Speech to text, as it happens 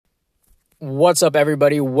What's up,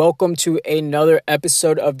 everybody? Welcome to another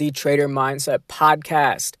episode of the Trader Mindset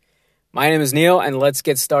Podcast. My name is Neil, and let's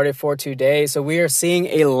get started for today. So we are seeing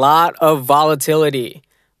a lot of volatility.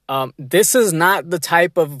 This is not the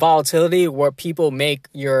type of volatility where people make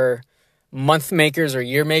your month makers or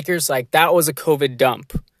year makers. Like, that was a COVID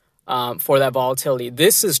dump for that volatility.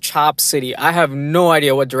 This is Chop City. I have no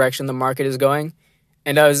idea what direction the market is going.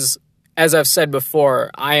 And as I've said before,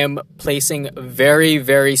 I am placing very,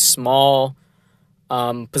 very small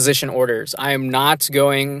position orders. I am not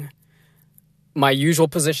going my usual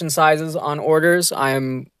position sizes on orders.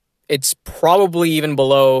 It's probably even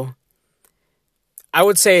below, I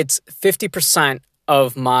would say it's 50%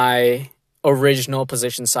 of my original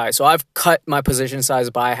position size. So I've cut my position size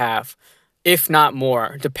by half, if not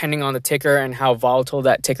more, depending on the ticker and how volatile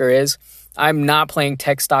that ticker is. I'm not playing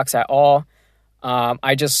tech stocks at all.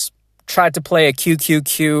 I just tried to play a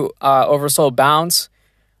QQQ oversold bounce.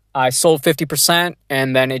 I sold 50%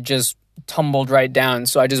 and then it just tumbled right down.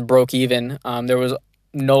 So I just broke even. There was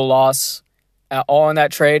no loss at all in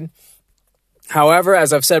that trade. However,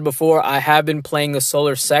 as I've said before, I have been playing the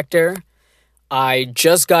solar sector. I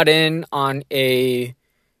just got in on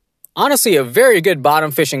honestly, a very good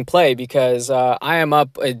bottom fishing play because I am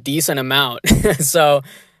up a decent amount. So,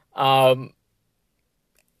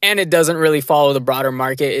 and it doesn't really follow the broader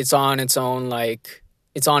market. It's on its own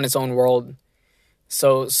world.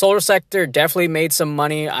 So solar sector definitely made some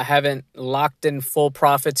money. I haven't locked in full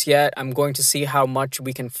profits yet. I'm going to see how much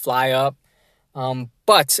we can fly up.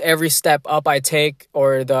 But every step up I take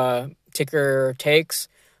or the ticker takes,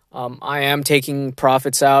 I am taking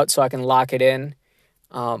profits out so I can lock it in.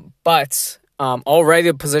 But already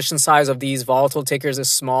the position size of these volatile tickers is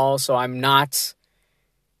small, so I'm not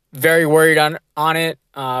very worried on it.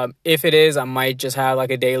 If it is, I might just have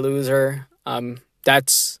like a day loser.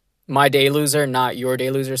 That's my day loser, not your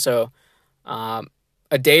day loser. So a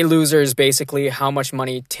day loser is basically how much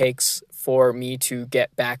money it takes for me to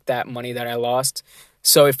get back that money that I lost.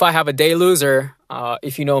 So if I have a day loser,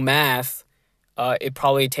 if you know math, it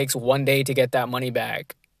probably takes 1 day to get that money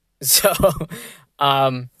back. So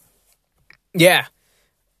yeah,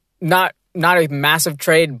 not a massive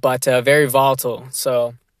trade, but very volatile.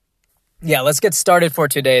 So yeah, let's get started for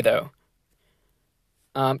today though.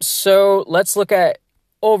 So let's look at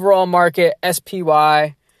overall market,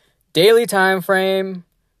 SPY, daily time frame.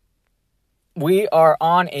 We are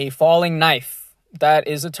on a falling knife. That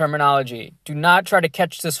is the terminology. Do not try to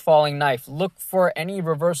catch this falling knife. Look for any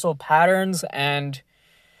reversal patterns and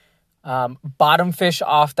bottom fish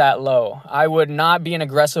off that low. I would not be an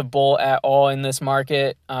aggressive bull at all in this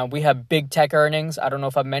market. We have big tech earnings. I don't know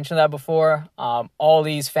if I've mentioned that before. All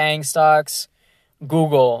these FANG stocks,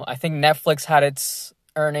 Google. I think Netflix had its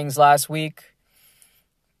earnings last week.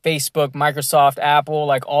 Facebook, Microsoft, Apple,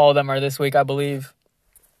 like all of them are this week, I believe.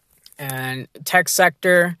 And tech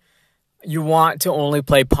sector, you want to only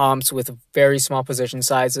play pumps with very small position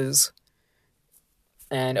sizes.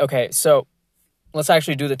 And okay, so let's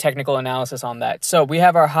actually do the technical analysis on that. So we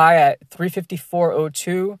have our high at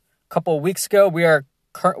 354.02 a couple of weeks ago. We are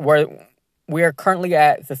currently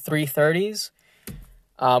at the 330s.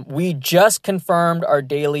 We just confirmed our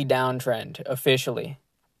daily downtrend officially.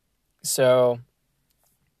 So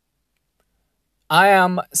I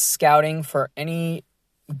am scouting for any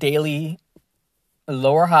daily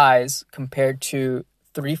lower highs compared to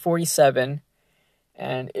 347.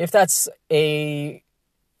 And if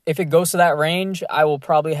it goes to that range, I will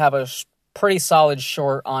probably have a pretty solid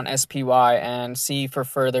short on SPY and see for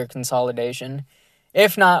further consolidation.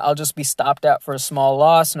 If not, I'll just be stopped out for a small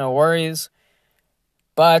loss, no worries.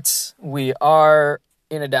 But we are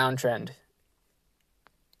in a downtrend.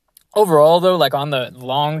 Overall, though, like on the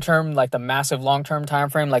long term, like the massive long-term time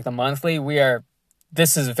frame, like the monthly,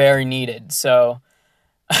 this is very needed. So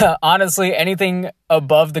honestly, anything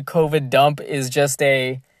above the COVID dump is just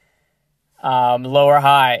a higher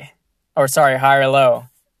low.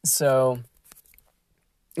 So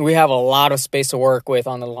we have a lot of space to work with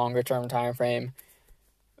on the longer term time frame.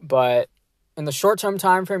 But in the short term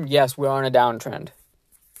time frame, yes, we're on a downtrend.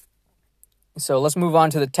 So let's move on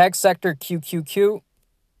to the tech sector, QQQ.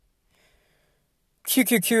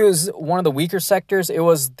 QQQ is one of the weaker sectors. It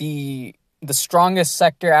was the strongest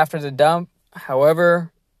sector after the dump.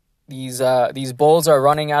 However, these bulls are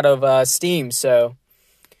running out of steam. So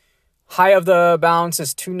high of the bounce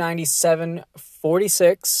is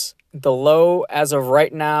 297.46. The low as of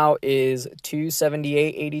right now is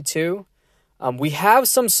 278.82. We have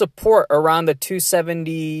some support around the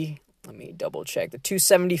 270. Let me double check the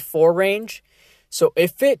 274 range. So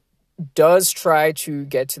if it does try to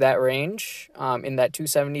get to that range, in that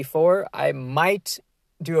 274, I might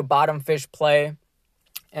do a bottom fish play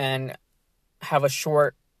and have a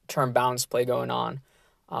short-term bounce play going on.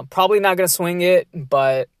 Probably not going to swing it,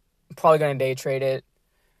 but probably going to day trade it.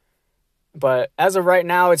 But as of right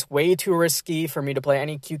now, it's way too risky for me to play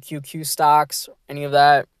any QQQ stocks, any of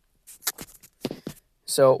that.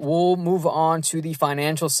 So we'll move on to the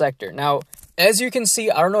financial sector. Now, as you can see,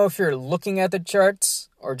 I don't know if you're looking at the charts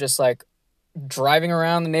or just like driving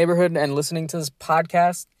around the neighborhood and listening to this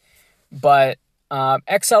podcast, but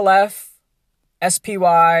XLF,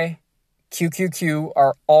 SPY, QQQ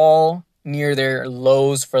are all near their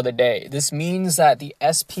lows for the day. This means that the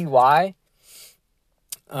SPY,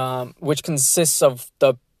 which consists of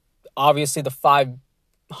obviously the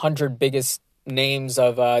 500 biggest names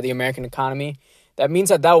of the American economy, that means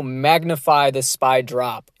that will magnify the SPY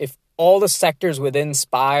drop. If all the sectors within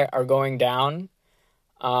SPY are going down,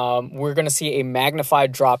 we're going to see a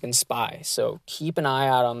magnified drop in SPY. So keep an eye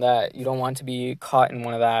out on that. You don't want to be caught in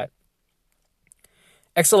one of that.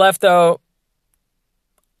 XLF, though,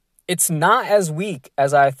 it's not as weak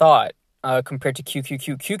as I thought compared to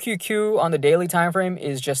QQQ. QQQ on the daily time frame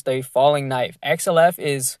is just a falling knife. XLF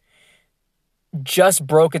is just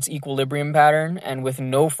broke its equilibrium pattern and with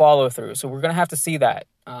no follow through. So we're going to have to see that.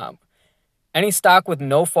 Any stock with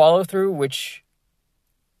no follow through, which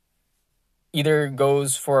either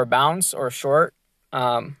goes for a bounce or short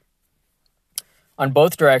on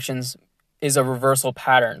both directions, is a reversal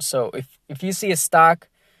pattern. So if you see a stock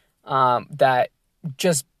that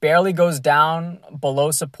just barely goes down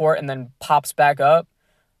below support and then pops back up,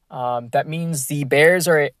 that means the bears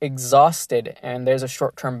are exhausted and there's a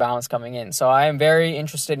short-term bounce coming in. So I am very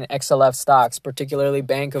interested in XLF stocks, particularly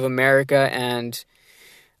Bank of America and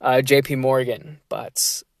JP Morgan.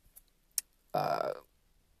 But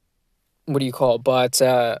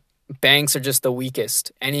banks are just the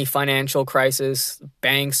weakest. Any financial crisis,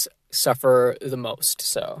 banks suffer the most.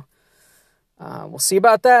 So we'll see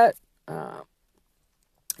about that.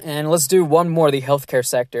 And let's do one more, the healthcare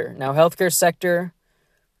sector. Now, healthcare sector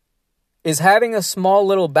is having a small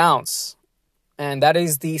little bounce, and that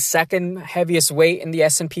is the second heaviest weight in the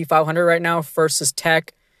S&P 500 right now. First is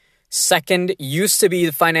tech. Second used to be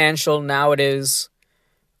the financial. Now it is,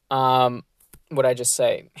 what I just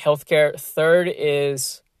say? Healthcare. Third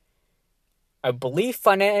is, I believe,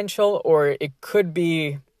 financial, or it could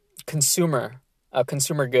be consumer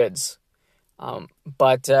goods.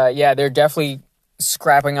 But they're definitely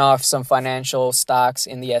scrapping off some financial stocks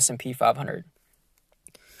in the S&P 500.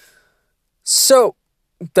 So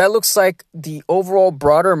that looks like the overall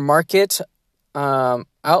broader market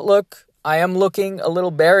outlook. I am looking a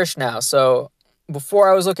little bearish now. So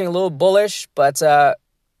before I was looking a little bullish, but the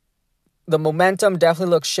momentum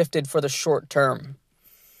definitely looks shifted for the short term.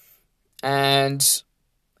 And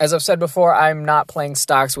as I've said before, I'm not playing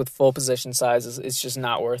stocks with full position sizes. It's just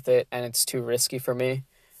not worth it, and it's too risky for me.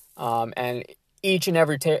 And each and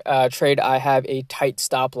every trade, I have a tight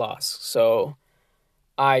stop loss. So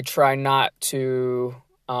I try not to,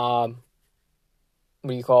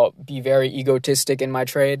 be very egotistic in my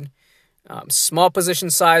trade. Small position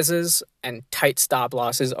sizes and tight stop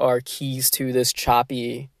losses are keys to this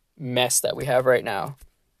choppy mess that we have right now.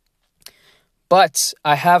 But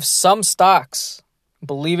I have some stocks,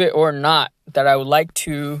 believe it or not, that I would like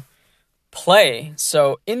to play.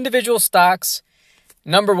 So individual stocks,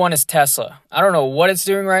 number one is Tesla. I don't know what it's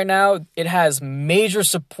doing right now. It has major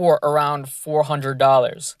support around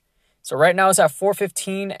 $400. So right now it's at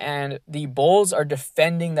 $415, and the bulls are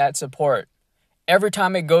defending that support. Every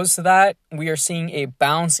time it goes to that, we are seeing a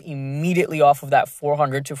bounce immediately off of that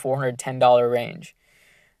 $400 to $410 range.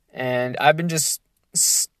 And I've been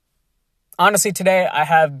honestly, today I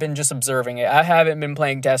have been just observing it. I haven't been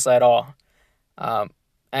playing Tesla at all.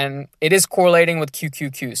 And it is correlating with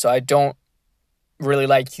QQQ, so I don't really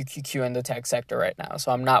like QQQ in the tech sector right now,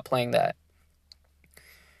 so I'm not playing that.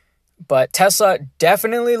 But Tesla,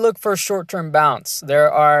 definitely look for a short-term bounce.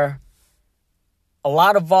 There are a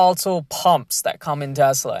lot of volatile pumps that come in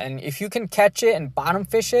Tesla, and if you can catch it and bottom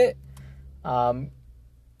fish it,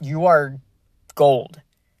 you are gold.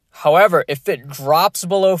 However, if it drops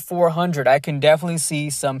below 400, I can definitely see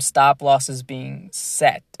some stop losses being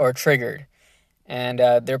set or triggered. And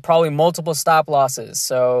there are probably multiple stop losses,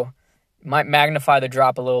 so it might magnify the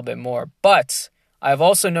drop a little bit more. But I've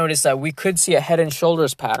also noticed that we could see a head and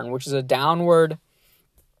shoulders pattern, which is a downward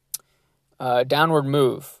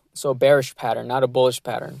move. So a bearish pattern, not a bullish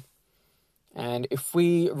pattern. And if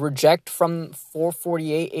we reject from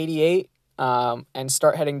 448.88 and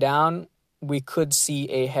start heading down, we could see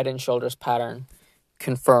a head and shoulders pattern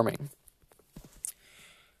confirming.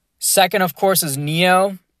 Second, of course, is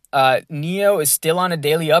NIO. NIO is still on a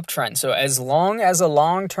daily uptrend. So as long as the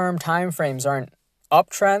long-term time frames aren't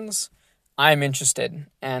uptrends, I'm interested.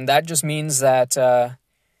 And that just means that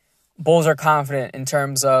bulls are confident in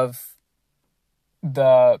terms of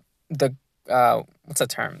the what's the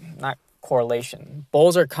term? Not correlation.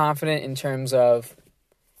 Bulls are confident in terms of,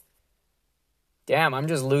 damn, I'm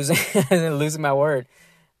just losing my word.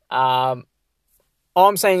 All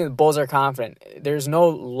I'm saying is bulls are confident. There's no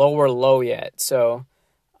lower low yet. So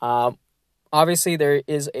obviously there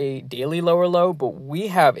is a daily lower low, but we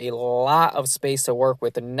have a lot of space to work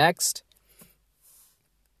with. The next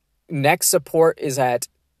support is at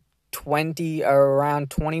around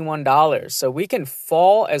 $21. So we can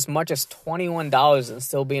fall as much as $21 and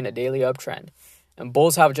still be in a daily uptrend. And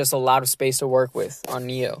bulls have just a lot of space to work with on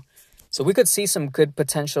NIO. So we could see some good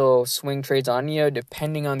potential swing trades on NIO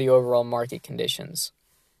depending on the overall market conditions.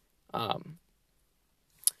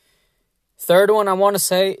 Third one I want to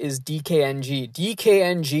say is DKNG.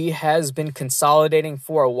 DKNG has been consolidating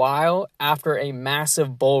for a while after a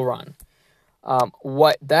massive bull run.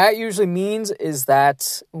 What that usually means is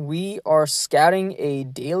that we are scouting a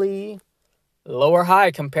daily lower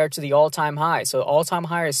high compared to the all-time high. So all-time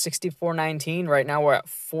high is $64.19. Right now we're at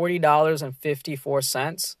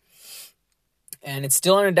 $40.54. And it's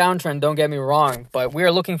still in a downtrend, don't get me wrong, but we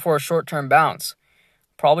are looking for a short-term bounce.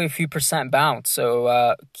 Probably a few percent bounce.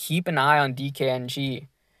 So keep an eye on DKNG.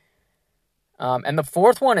 And the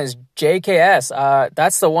fourth one is JKS.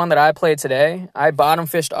 That's the one that I played today. I bottom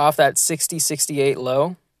fished off that 60-68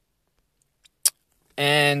 low.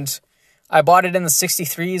 And I bought it in the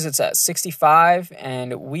 63s. It's at 65.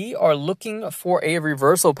 And we are looking for a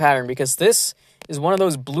reversal pattern because this is one of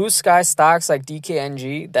those blue sky stocks like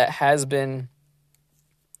DKNG that has been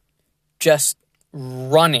just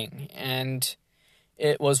running. And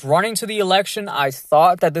it was running to the election. I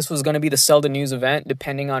thought that this was going to be the sell the news event,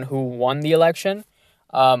 depending on who won the election.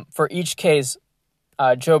 For each case,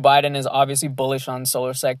 Joe Biden is obviously bullish on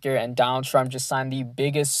solar sector, and Donald Trump just signed the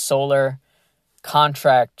biggest solar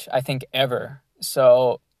contract, I think, ever.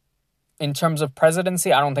 So in terms of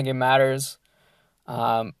presidency, I don't think it matters.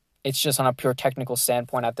 It's just on a pure technical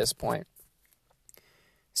standpoint at this point.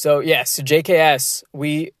 So yes, JKS,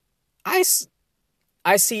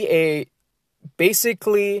 I see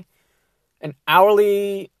basically an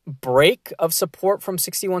hourly break of support from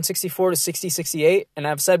 61.64 to 60.68. And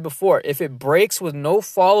I've said before, if it breaks with no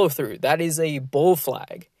follow through, that is a bull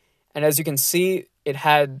flag. And as you can see, it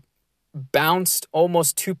had bounced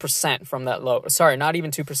almost 2% from that low. Sorry, not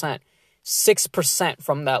even 2%, 6%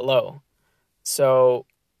 from that low. So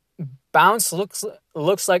bounce looks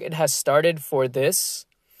like it has started for this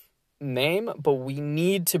name, but we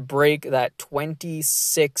need to break that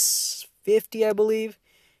 26.50, I believe.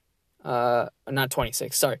 Not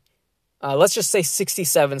 26, sorry. Let's just say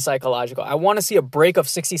 67 psychological. I want to see a break of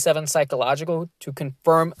 67 psychological to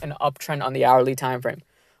confirm an uptrend on the hourly time frame.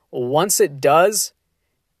 Once it does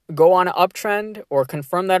go on an uptrend or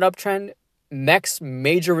confirm that uptrend, next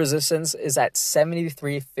major resistance is at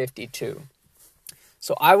 73.52.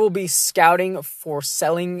 So I will be scouting for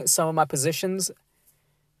selling some of my position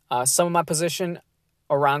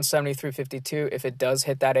around 73.52 if it does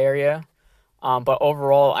hit that area. But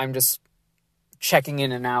overall, I'm just checking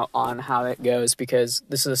in and out on how it goes because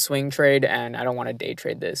this is a swing trade and I don't want to day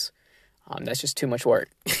trade this. That's just too much work.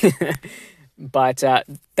 But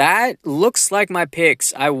that looks like my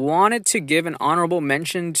picks. I wanted to give an honorable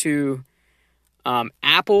mention to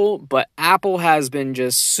Apple, but Apple has been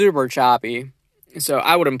just super choppy. So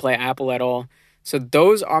I wouldn't play Apple at all. So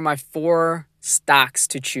those are my 4 stocks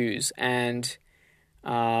to choose. And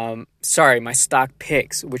my stock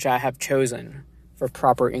picks, which I have chosen for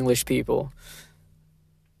proper English people.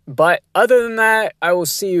 But other than that, I will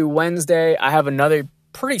see you Wednesday. I have another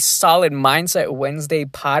pretty solid Mindset Wednesday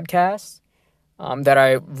podcast that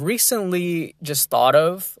I recently just thought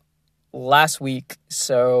of last week.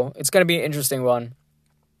 So it's going to be an interesting one.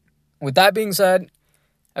 With that being said,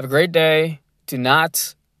 have a great day. Do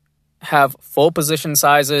not have full position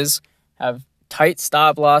sizes. Have tight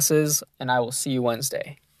stop losses. And I will see you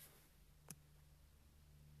Wednesday.